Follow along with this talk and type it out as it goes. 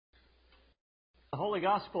The Holy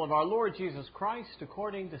Gospel of our Lord Jesus Christ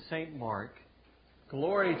according to St. Mark.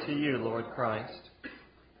 Glory to you, Lord Christ.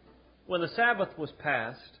 When the Sabbath was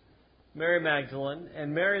past, Mary Magdalene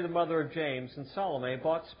and Mary the mother of James and Salome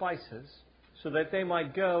bought spices so that they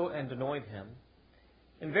might go and anoint him.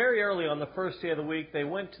 And very early on the first day of the week they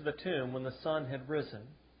went to the tomb when the sun had risen.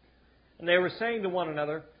 And they were saying to one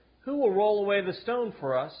another, "Who will roll away the stone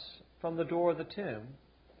for us from the door of the tomb?"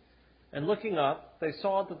 And looking up, they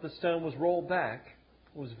saw that the stone was rolled back.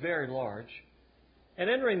 It was very large. And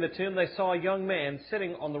entering the tomb, they saw a young man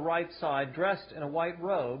sitting on the right side, dressed in a white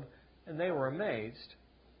robe, and they were amazed.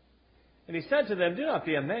 And he said to them, "Do not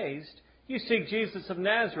be amazed. You seek Jesus of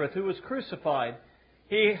Nazareth, who was crucified.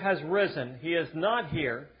 He has risen. He is not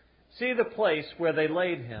here. See the place where they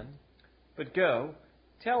laid him. But go,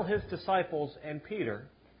 tell his disciples and Peter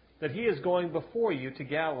that he is going before you to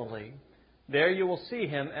Galilee. There you will see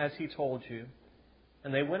him as he told you."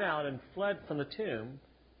 And they went out and fled from the tomb,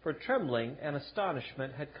 for trembling and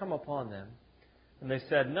astonishment had come upon them. And they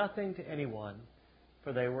said nothing to anyone,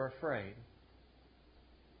 for they were afraid.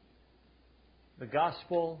 The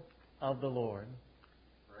Gospel of the Lord.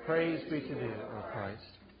 Praise be to thee, O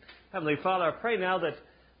Christ. Heavenly Father, I pray now that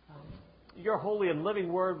your holy and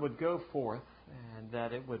living word would go forth and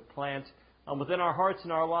that it would plant within our hearts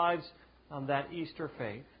and our lives that Easter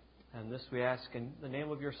faith. And this we ask in the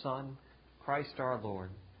name of your Son, Christ our Lord.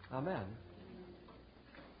 Amen.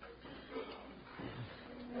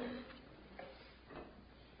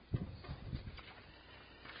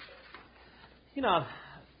 You know,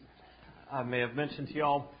 I may have mentioned to you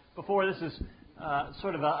all before, this is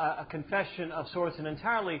sort of a confession of sorts, an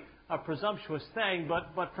entirely presumptuous thing,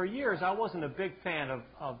 but for years I wasn't a big fan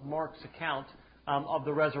of Mark's account of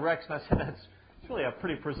the resurrection. I said that's really a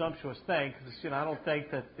pretty presumptuous thing, because I don't think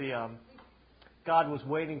that God was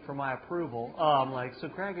waiting for my approval. Like, so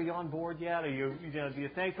Craig, are you on board yet? Do you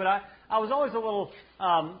think? But I was always a little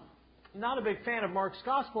not a big fan of Mark's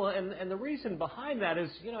gospel, and the reason behind that is,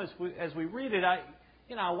 as we read it,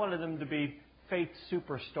 I wanted them to be faith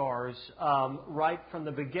superstars right from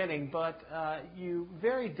the beginning, but you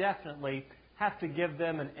very definitely have to give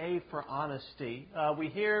them an A for honesty. We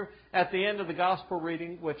hear at the end of the gospel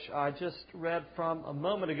reading, which I just read from a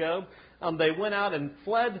moment ago, they went out and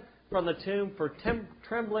fled from the tomb, for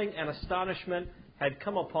trembling and astonishment had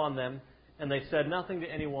come upon them, and they said nothing to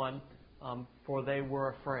anyone, for they were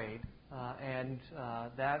afraid. And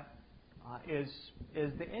that is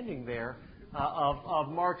the ending there of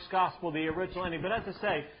Mark's gospel, the original ending. But as I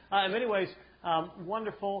say, in many ways,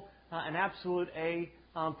 wonderful, an absolute A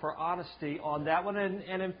for honesty on that one.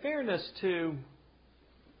 And in fairness to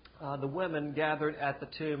the women gathered at the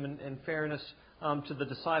tomb, and in fairness to the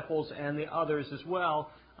disciples and the others as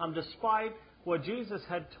well, despite what Jesus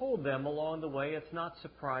had told them along the way, it's not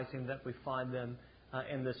surprising that we find them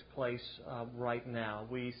in this place right now.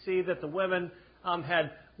 We see that the women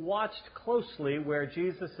had watched closely where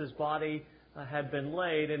Jesus' body had been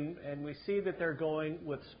laid, and we see that they're going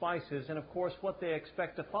with spices, and of course what they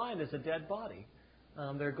expect to find is a dead body.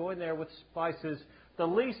 They're going there with spices. The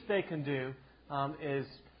least they can do is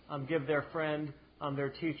give their friend, their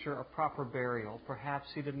teacher, a proper burial. Perhaps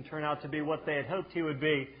he didn't turn out to be what they had hoped he would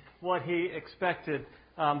be, what he expected.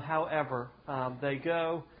 However, they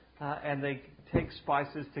go and they take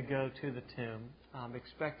spices to go to the tomb,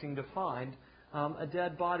 expecting to find a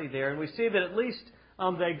dead body there. And we see that at least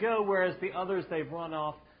they go, whereas the others, they've run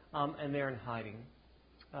off and they're in hiding.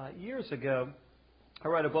 Years ago, I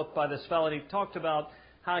read a book by this fellow, and he talked about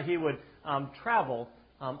how he would travel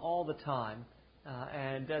all the time.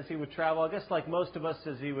 And as he would travel, I guess like most of us,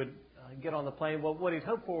 as he would get on the plane, well, what he'd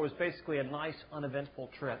hoped for was basically a nice, uneventful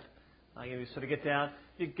trip. You sort of get down,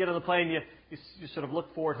 you get on the plane, you sort of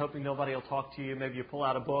look forward, hoping nobody will talk to you. Maybe you pull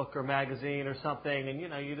out a book or magazine or something,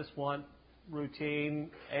 and you just want routine,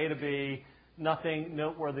 A to B, nothing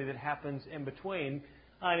noteworthy that happens in between.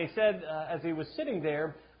 And he said, as he was sitting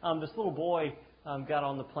there, this little boy got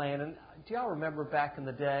on the plane. And do y'all remember back in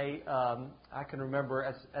the day? I can remember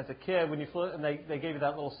as a kid when you flew, and they gave you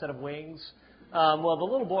that little set of wings. Well, the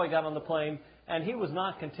little boy got on the plane, and he was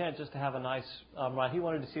not content just to have a nice ride. He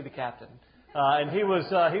wanted to see the captain. And he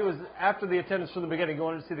was after the attendants from the beginning, he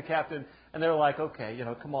wanted to see the captain. And they were like, "Okay,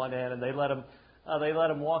 come on in." And they let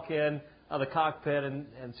him walk in the cockpit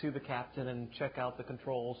and see the captain and check out the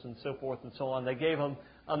controls and so forth and so on. They gave him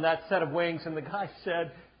that set of wings, and the guy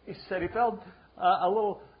said he felt a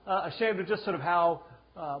little ashamed of just sort of how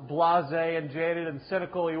blasé and jaded and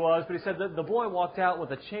cynical he was. But he said that the boy walked out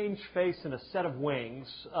with a changed face and a set of wings.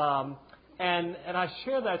 And I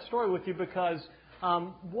share that story with you because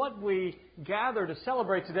what we gather to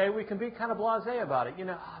celebrate today, we can be kind of blasé about it.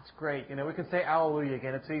 It's great. We can say hallelujah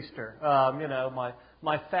again. It's Easter.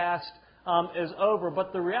 My fast is over.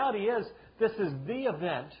 But the reality is, this is the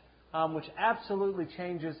event which absolutely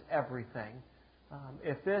changes everything.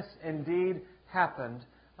 If this indeed happened,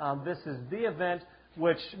 this is the event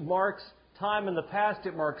which marks time in the past.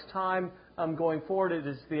 It marks time going forward. It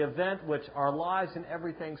is the event which our lives and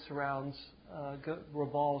everything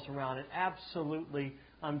revolves around. It absolutely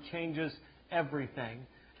changes everything.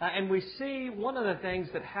 And we see one of the things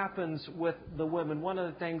that happens with the women, one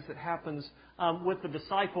of the things that happens with the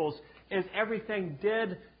disciples, is everything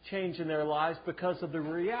did change in their lives because of the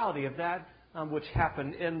reality of that which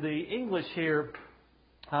happened. In the English here,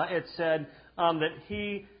 it said that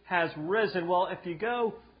He has risen. Well, if you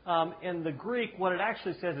go in the Greek, what it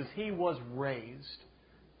actually says is He was raised.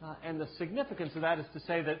 And the significance of that is to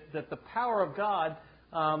say that the power of God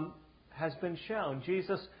has been shown.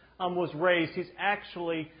 Jesus was raised. He's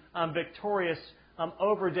actually victorious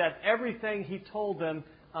over death. Everything He told them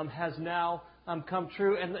has now come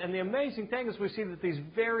true. And the amazing thing is we see that these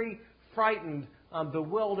very frightened,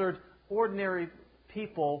 bewildered, ordinary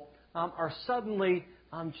people are suddenly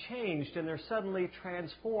changed, and they're suddenly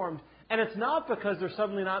transformed. And it's not because they're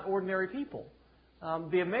suddenly not ordinary people.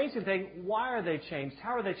 The amazing thing, why are they changed?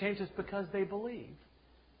 How are they changed? It's because they believe.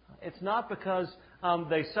 It's not because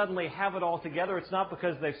they suddenly have it all together. It's not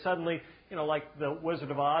because they suddenly, like the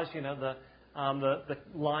Wizard of Oz, the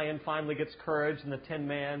lion finally gets courage and the Tin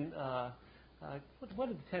Man. What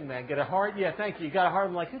did the Tin Man get? A heart? Yeah, thank you. You got a heart.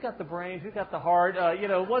 I'm like, who got the brain? Who got the heart?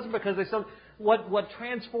 It wasn't because they said. What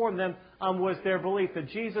transformed them was their belief that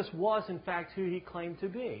Jesus was, in fact, who He claimed to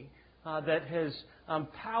be. That His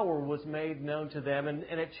power was made known to them, and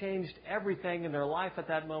it changed everything in their life at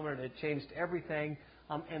that moment, and it changed everything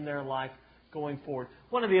in their life going forward.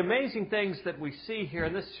 One of the amazing things that we see here,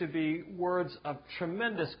 and this should be words of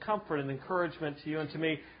tremendous comfort and encouragement to you and to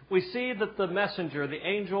me, we see that the messenger, the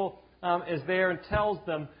angel, is there and tells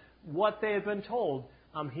them what they had been told.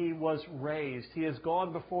 He was raised. He has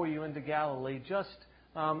gone before you into Galilee, just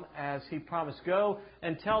as He promised. Go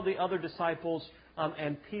and tell the other disciples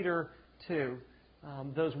and Peter too.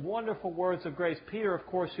 Those wonderful words of grace. Peter, of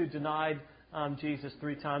course, who denied Jesus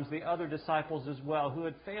 3 times. The other disciples as well, who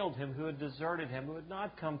had failed Him, who had deserted Him, who had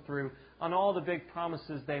not come through on all the big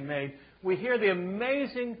promises they made. We hear the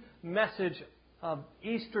amazing message of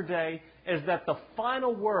Easter Day is that the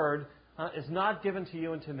final word is not given to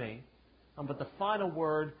you and to me, but the final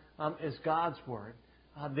word is God's word.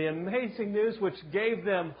 The amazing news which gave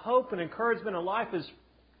them hope and encouragement in life is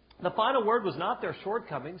the final word was not their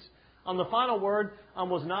shortcomings. The final word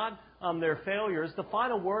was not their failures. The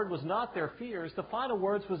final word was not their fears. The final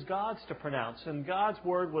words was God's to pronounce. And God's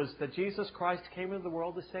word was that Jesus Christ came into the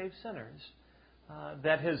world to save sinners.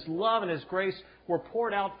 That His love and His grace were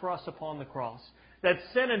poured out for us upon the cross. That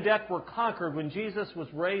sin and death were conquered when Jesus was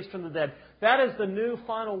raised from the dead. That is the new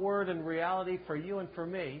final word and reality for you and for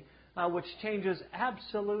me, which changes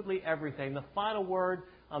absolutely everything. The final word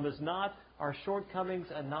is not our shortcomings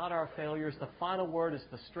and not our failures. The final word is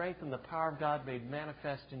the strength and the power of God made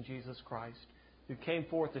manifest in Jesus Christ, who came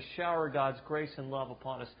forth to shower God's grace and love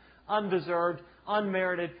upon us, undeserved,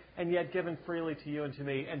 unmerited, and yet given freely to you and to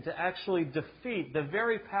me, and to actually defeat the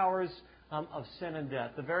very powers of sin and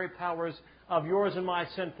death, the very powers of yours and my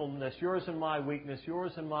sinfulness, yours and my weakness,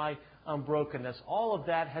 yours and my brokenness. All of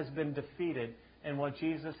that has been defeated in what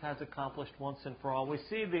Jesus has accomplished once and for all. We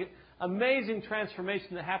see the amazing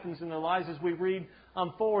transformation that happens in their lives as we read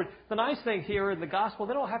forward. The nice thing here in the gospel,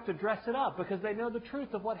 they don't have to dress it up because they know the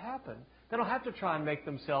truth of what happened. They don't have to try and make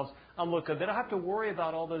themselves look good. They don't have to worry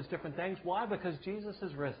about all those different things. Why? Because Jesus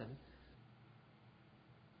is risen.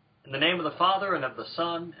 In the name of the Father, and of the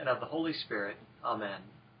Son, and of the Holy Spirit. Amen.